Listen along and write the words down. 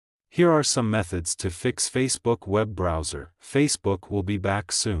Here are some methods to fix Facebook web browser. Facebook will be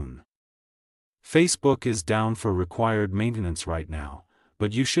back soon. Facebook is down for required maintenance right now,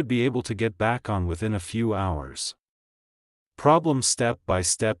 but you should be able to get back on within a few hours. Problem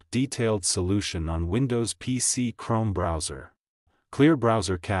step-by-step detailed solution on Windows PC Chrome browser. Clear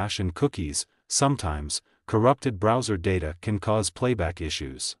browser cache and cookies. Sometimes, corrupted browser data can cause playback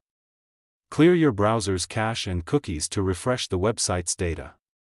issues. Clear your browser's cache and cookies to refresh the website's data.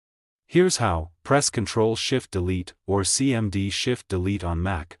 Here's how. Press Ctrl Shift Delete or Cmd Shift Delete on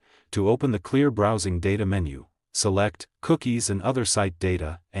Mac to open the Clear Browsing Data menu. Select Cookies and Other Site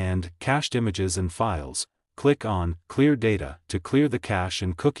Data and Cached Images and Files. Click on Clear Data to clear the cache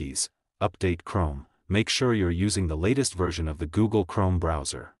and cookies. Update Chrome. Make sure you're using the latest version of the Google Chrome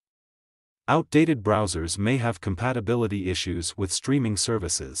browser. Outdated browsers may have compatibility issues with streaming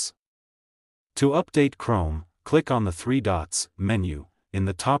services. To update Chrome, click on the three dots menu in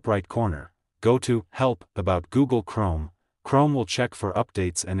the top right corner. Go to Help About Google Chrome. Chrome will check for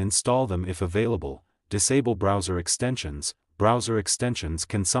updates and install them if available. Disable browser extensions. Browser extensions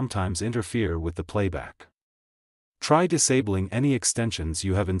can sometimes interfere with the playback. Try disabling any extensions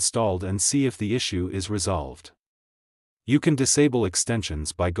you have installed and see if the issue is resolved. You can disable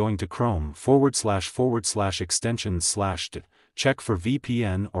extensions by going to Chrome//extensions/. Check for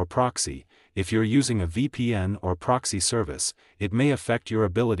VPN or proxy. If you're using a VPN or proxy service, it may affect your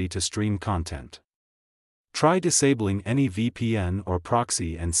ability to stream content. Try disabling any VPN or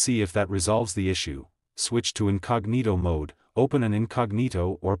proxy and see if that resolves the issue. Switch to incognito mode. Open an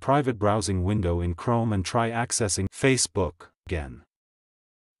incognito or private browsing window in Chrome and try accessing Facebook again.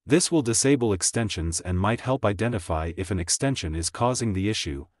 This will disable extensions and might help identify if an extension is causing the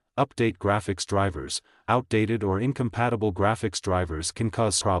issue. Update graphics drivers. Outdated or incompatible graphics drivers can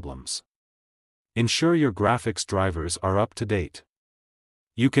cause problems. Ensure your graphics drivers are up to date.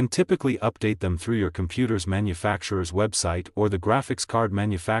 You can typically update them through your computer's manufacturer's website or the graphics card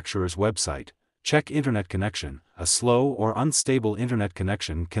manufacturer's website. Check internet connection. A slow or unstable internet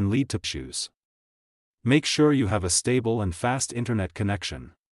connection can lead to issues. Make sure you have a stable and fast internet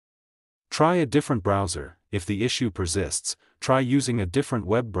connection. Try a different browser. If the issue persists, try using a different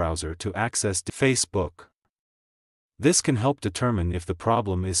web browser to access Facebook. This can help determine if the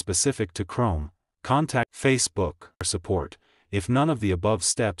problem is specific to Chrome. Contact Facebook support. If none of the above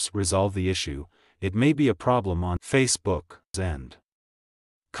steps resolve the issue, it may be a problem on Facebook's end.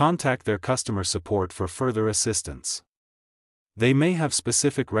 Contact their customer support for further assistance. They may have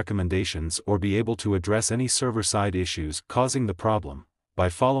specific recommendations or be able to address any server-side issues causing the problem. By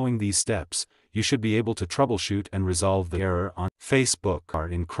following these steps, you should be able to troubleshoot and resolve the error on Facebook or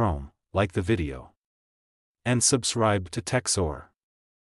in Chrome. Like the video and subscribe to TechSoar.